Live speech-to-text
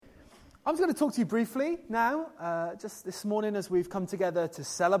I'm just going to talk to you briefly now, just this morning as we've come together to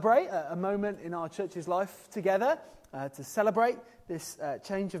celebrate a moment in our church's life together, to celebrate this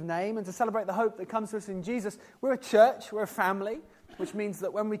change of name and to celebrate the hope that comes to us in Jesus. We're a church, we're a family, which means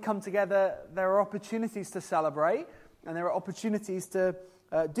that when we come together, there are opportunities to celebrate and there are opportunities to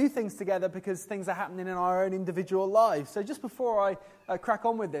do things together because things are happening in our own individual lives. So just before I crack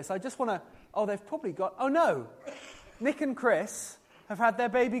on with this, I just want to, they've probably got, Nick and Chris have had their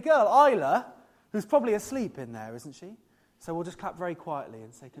baby girl, Isla, who's probably asleep in there, isn't she? So we'll just clap very quietly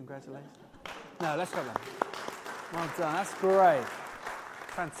and say congratulations. No, let's go then. Well done, that's great.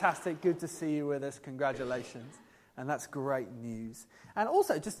 Fantastic, good to see you with us, congratulations. And that's great news. And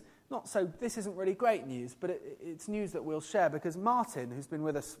also, this isn't really great news, but it's news that we'll share because Martin, who's been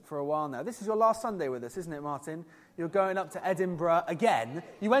with us for a while now, this is your last Sunday with us, isn't it, Martin? You're going up to Edinburgh again.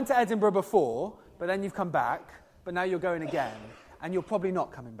 You went to Edinburgh before, but then you've come back, but now you're going again. And you're probably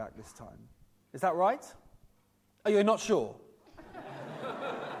not coming back this time. Is that right? Oh, you're not sure?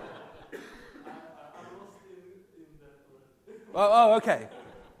 Okay.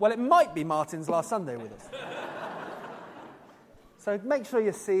 Well, it might be Martin's last Sunday with us. So make sure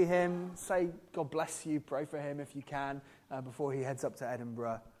you see him, say God bless you, pray for him if you can, before he heads up to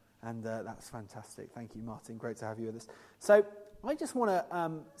Edinburgh. And that's fantastic. Thank you, Martin. Great to have you with us. So I just want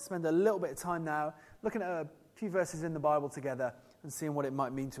to spend a little bit of time now looking at a few verses in the Bible together and seeing what it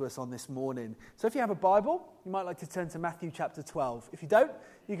might mean to us on this morning. So if you have a Bible, you might like to turn to Matthew chapter 12. If you don't,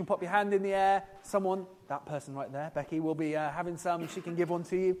 you can pop your hand in the air. Someone, that person right there, Becky, will be having some. She can give one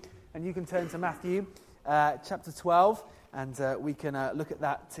to you. And you can turn to Matthew chapter 12, and we can look at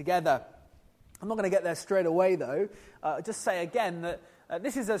that together. I'm not going to get there straight away, though. Just say again that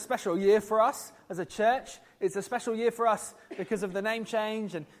this is a special year for us as a church. It's a special year for us because of the name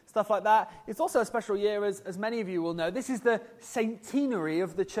change and stuff like that. It's also a special year, as many of you will know. This is the centenary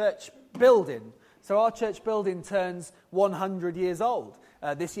of the church building. So our church building turns 100 years old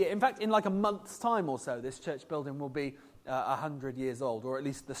this year. In fact, in like a month's time or so, this church building will be 100 years old, or at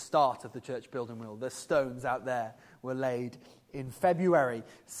least the start of the church building will. The stones out there were laid in February.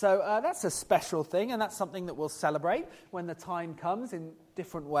 So that's a special thing, and that's something that we'll celebrate when the time comes in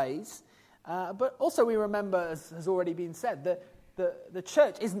different ways. But also we remember, as has already been said, that the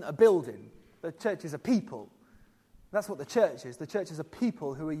church isn't a building. The church is a people. That's what the church is. The church is a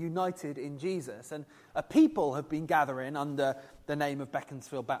people who are united in Jesus. And a people have been gathering under the name of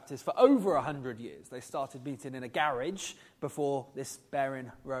Beaconsfield Baptist for over 100 years. They started meeting in a garage before this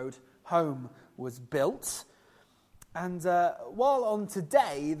Baring Road home was built. And while on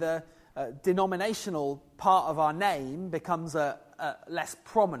today the denominational part of our name becomes less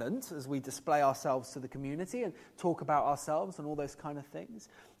prominent as we display ourselves to the community and talk about ourselves and all those kind of things,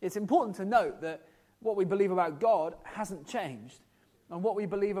 it's important to note that what we believe about God hasn't changed. And what we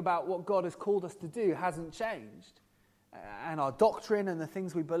believe about what God has called us to do hasn't changed. And our doctrine and the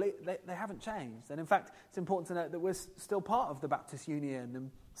things we believe, they haven't changed. And in fact, it's important to note that we're still part of the Baptist Union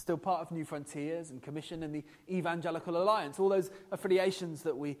and still part of New Frontiers and Commission and the Evangelical Alliance. All those affiliations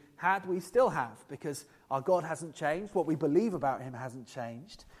that we had, we still have, because our God hasn't changed. What we believe about him hasn't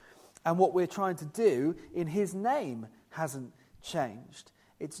changed. And what we're trying to do in his name hasn't changed.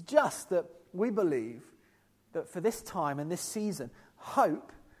 It's just that we believe that for this time and this season,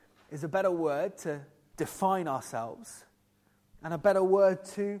 hope is a better word to define ourselves and a better word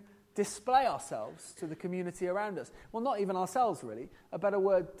to display ourselves to the community around us. Well, not even ourselves, really. A better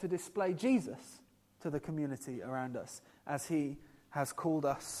word to display Jesus to the community around us, as he has called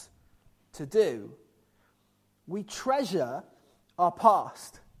us to do. We treasure our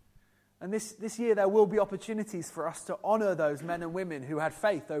past. And this year there will be opportunities for us to honour those men and women who had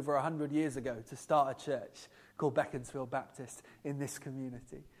faith over 100 years ago to start a church called Beaconsfield Baptist in this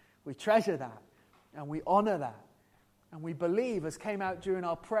community. We treasure that and we honour that. And we believe, as came out during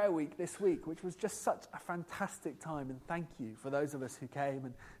our prayer week this week, which was just such a fantastic time, and thank you for those of us who came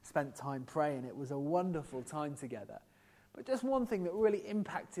and spent time praying. It was a wonderful time together. But just one thing that really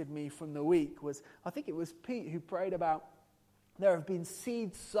impacted me from the week was, I think it was Pete who prayed about, there have been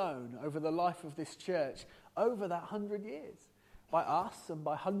seeds sown over the life of this church over that 100 years by us and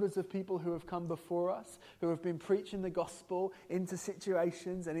by hundreds of people who have come before us, who have been preaching the gospel into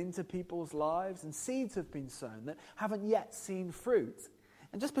situations and into people's lives, and seeds have been sown that haven't yet seen fruit.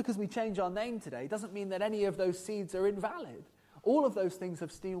 And just because we change our name today doesn't mean that any of those seeds are invalid. All of those things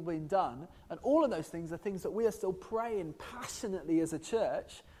have still been done, and all of those things are things that we are still praying passionately as a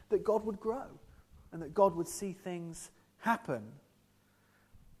church that God would grow and that God would see things happen.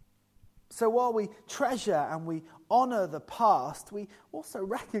 So while we treasure and we honour the past, we also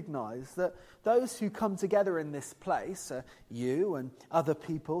recognise that those who come together in this place, you and other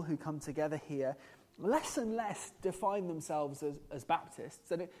people who come together here, less and less define themselves as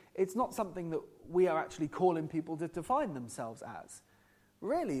Baptists. And it's not something that we are actually calling people to define themselves as.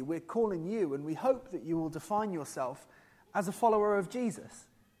 Really, we're calling you, and we hope that you will define yourself as a follower of Jesus,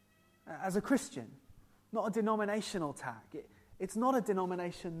 as a Christian, not a denominational tag. It's not a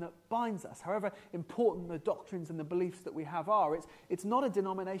denomination that binds us. However important the doctrines and the beliefs that we have are, it's not a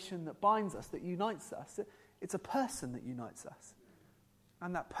denomination that binds us, that unites us. It's a person that unites us.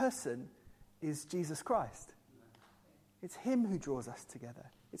 And that person is Jesus Christ. It's him who draws us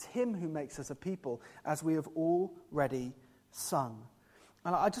together. It's him who makes us a people, as we have already sung.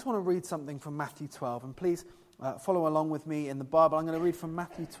 And I just want to read something from Matthew 12, and please follow along with me in the Bible. I'm going to read from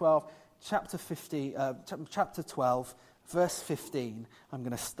Matthew 12, chapter 12, verse 15. I'm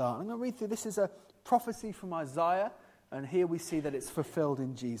going to start. I'm going to read through. This is a prophecy from Isaiah, and here we see that it's fulfilled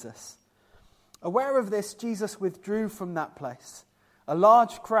in Jesus. Aware of this, Jesus withdrew from that place. A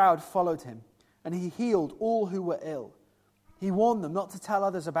large crowd followed him, and he healed all who were ill. He warned them not to tell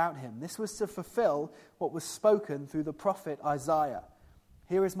others about him. This was to fulfill what was spoken through the prophet Isaiah.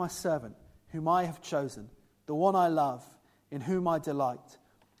 Here is my servant, whom I have chosen, the one I love, in whom I delight.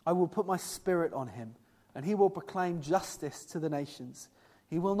 I will put my spirit on him, and he will proclaim justice to the nations.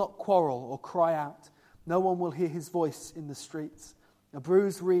 He will not quarrel or cry out. No one will hear his voice in the streets. A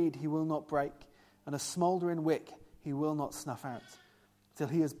bruised reed he will not break, and a smouldering wick he will not snuff out, till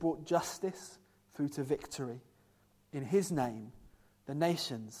he has brought justice through to victory. In his name, the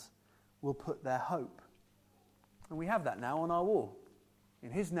nations will put their hope. And we have that now on our wall.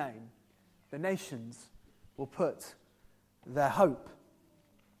 In his name, the nations will put their hope.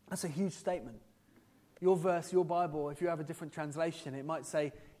 That's a huge statement. Your verse, your Bible, if you have a different translation, it might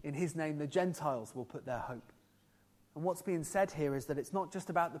say, in his name, the Gentiles will put their hope. And what's being said here is that it's not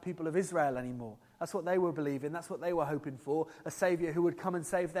just about the people of Israel anymore. That's what they were believing. That's what they were hoping for, a saviour who would come and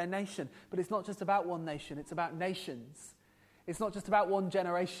save their nation. But it's not just about one nation. It's about nations. It's not just about one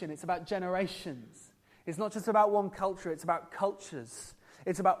generation. It's about generations. It's not just about one culture. It's about cultures.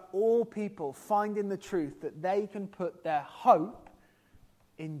 It's about all people finding the truth that they can put their hope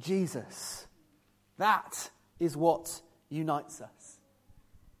in Jesus. That is what unites us.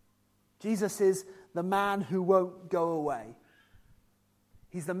 Jesus is the man who won't go away.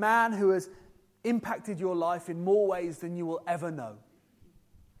 He's the man who has impacted your life in more ways than you will ever know.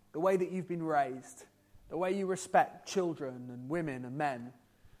 The way that you've been raised, the way you respect children and women and men,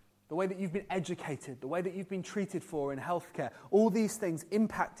 the way that you've been educated, the way that you've been treated for in healthcare, all these things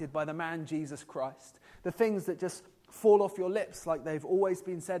impacted by the man Jesus Christ. The things that just fall off your lips like they've always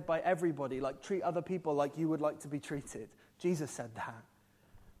been said by everybody, like treat other people like you would like to be treated. Jesus said that.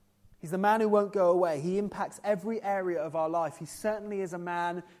 He's the man who won't go away. He impacts every area of our life. He certainly is a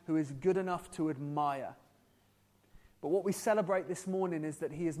man who is good enough to admire. But what we celebrate this morning is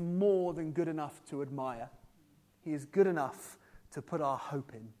that he is more than good enough to admire. He is good enough to put our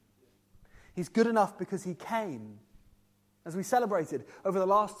hope in. He's good enough because he came. As we celebrated over the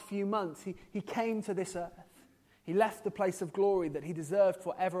last few months, he came to this earth. He left the place of glory that he deserved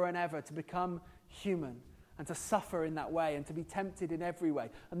forever and ever to become human and to suffer in that way and to be tempted in every way.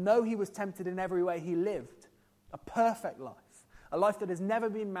 And though he was tempted in every way, he lived a perfect life, a life that has never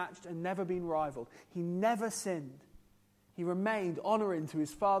been matched and never been rivaled. He never sinned. He remained honoring to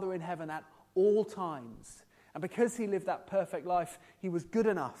his Father in heaven at all times. And because he lived that perfect life, he was good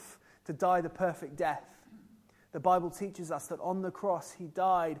enough to die the perfect death. The Bible teaches us that on the cross he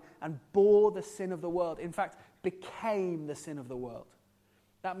died and bore the sin of the world. In fact, became the sin of the world.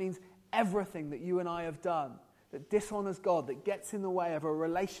 That means everything that you and I have done that dishonors God, that gets in the way of a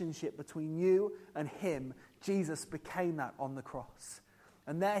relationship between you and him, Jesus became that on the cross.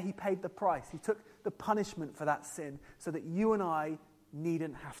 And there he paid the price. He took the punishment for that sin so that you and I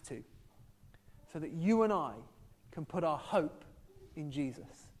needn't have to. So that you and I can put our hope in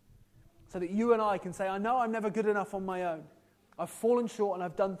Jesus. So that you and I can say, I know I'm never good enough on my own. I've fallen short and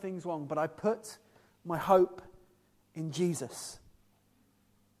I've done things wrong, but I put my hope in Jesus.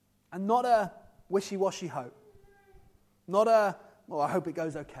 And not a wishy-washy hope. Not a, well, I hope it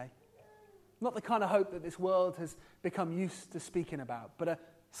goes okay. Not the kind of hope that this world has become used to speaking about, but a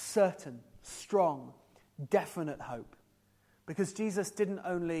certain, strong, definite hope. Because Jesus didn't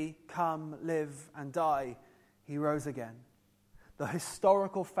only come, live, and die, he rose again. The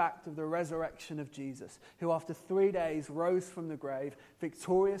historical fact of the resurrection of Jesus, who after 3 days rose from the grave,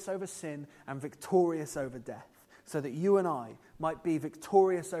 victorious over sin and victorious over death, so that you and I might be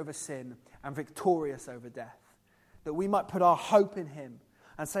victorious over sin and victorious over death. That we might put our hope in him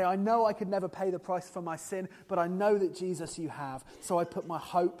and say, I know I could never pay the price for my sin, but I know that Jesus you have, so I put my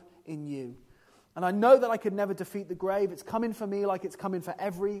hope in you. And I know that I could never defeat the grave. It's coming for me like it's coming for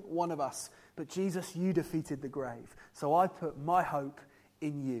every one of us. But Jesus, you defeated the grave, so I put my hope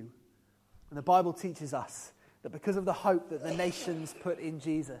in you. And the Bible teaches us that because of the hope that the nations put in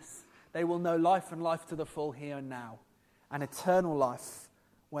Jesus, they will know life and life to the full here and now, and eternal life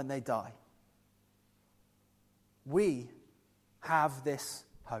when they die. We have this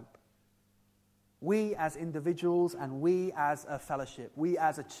hope. We as individuals and we as a fellowship, we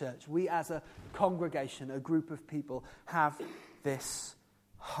as a church, we as a congregation, a group of people have this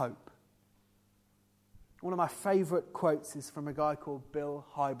hope. One of my favourite quotes is from a guy called Bill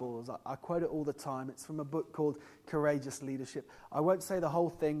Hybels. I quote it all the time. It's from a book called Courageous Leadership. I won't say the whole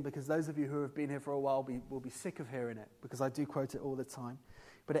thing because those of you who have been here for a while will be sick of hearing it, because I do quote it all the time.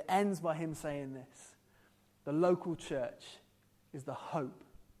 But it ends by him saying this: the local church is the hope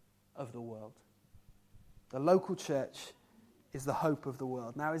of the world. The local church is the hope of the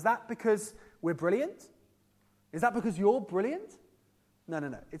world. Now, is that because we're brilliant? Is that because you're brilliant?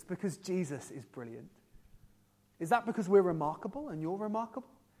 No. It's because Jesus is brilliant. Is that because we're remarkable and you're remarkable?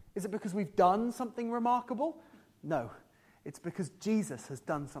 Is it because we've done something remarkable? No. It's because Jesus has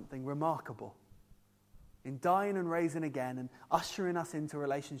done something remarkable in dying and raising again and ushering us into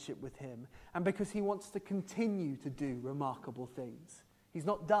relationship with him, and because he wants to continue to do remarkable things. He's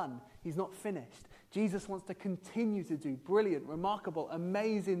not done. He's not finished. Jesus wants to continue to do brilliant, remarkable,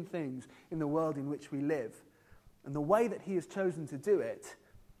 amazing things in the world in which we live. And the way that he has chosen to do it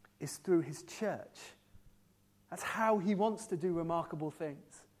is through his church. That's how he wants to do remarkable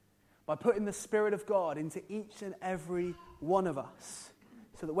things, by putting the Spirit of God into each and every one of us,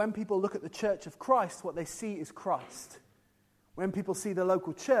 so that when people look at the church of Christ, what they see is Christ. When people see the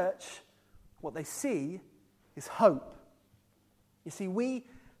local church, what they see is hope. You see, we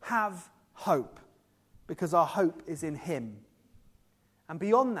have hope because our hope is in him. And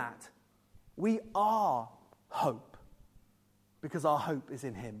beyond that, we are hope because our hope is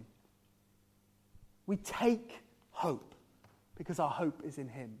in him. We take hope because our hope is in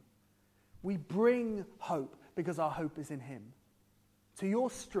him. We bring hope because our hope is in him. To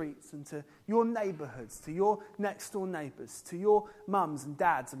your streets and to your neighborhoods, to your next door neighbors, to your mums and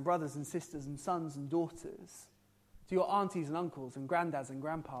dads and brothers and sisters and sons and daughters, to your aunties and uncles and granddads and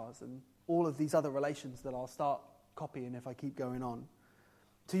grandpas and all of these other relations that I'll start copying if I keep going on.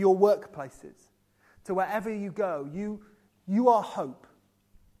 To your workplaces, to wherever you go, you are hope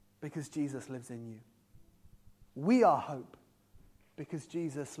because Jesus lives in you. We are hope because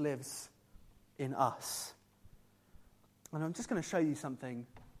Jesus lives in us. And I'm just going to show you something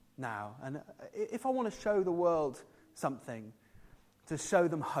now. And if I want to show the world something, to show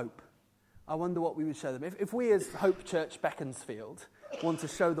them hope, I wonder what we would show them. If we as Hope Church Beaconsfield want to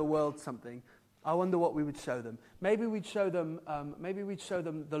show the world something, I wonder what we would show them. Maybe we'd show them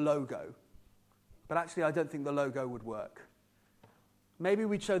the logo. But actually, I don't think the logo would work. Maybe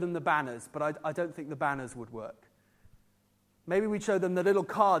we'd show them the banners, but I don't think the banners would work. Maybe we'd show them the little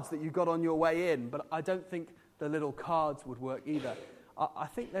cards that you got on your way in, but I don't think the little cards would work either. I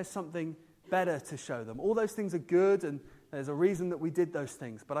think there's something better to show them. All those things are good, and there's a reason that we did those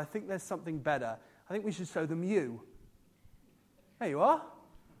things, but I think there's something better. I think we should show them you. There you are.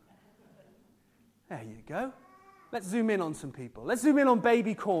 There you go. Let's zoom in on some people. Let's zoom in on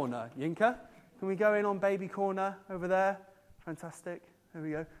Baby Corner, Yinka. Can we go in on Baby Corner over there? Fantastic. There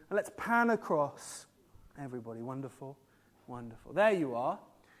we go. And let's pan across. Everybody, wonderful. Wonderful. There you are.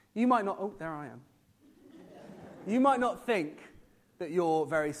 You might not... Oh, there I am. You might not think that you're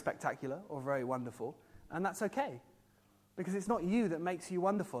very spectacular or very wonderful, and that's okay, because it's not you that makes you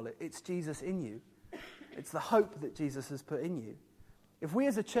wonderful. It's Jesus in you. It's the hope that Jesus has put in you. If we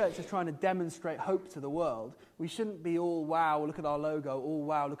as a church are trying to demonstrate hope to the world, we shouldn't be all, wow, look at our logo, oh,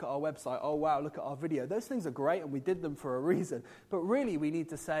 wow, look at our website, oh, wow, look at our video. Those things are great, and we did them for a reason. But really, we need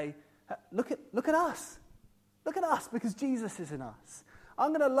to say, look at us. Look at us, because Jesus is in us. I'm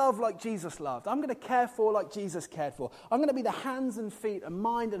going to love like Jesus loved. I'm going to care for like Jesus cared for. I'm going to be the hands and feet and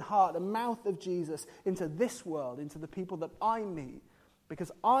mind and heart and mouth of Jesus into this world, into the people that I meet,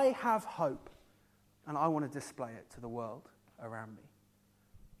 because I have hope, and I want to display it to the world around me.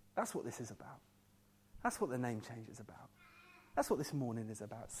 That's what this is about. That's what the name change is about. That's what this morning is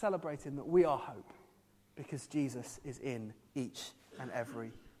about, celebrating that we are hope because Jesus is in each and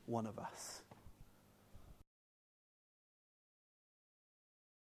every one of us.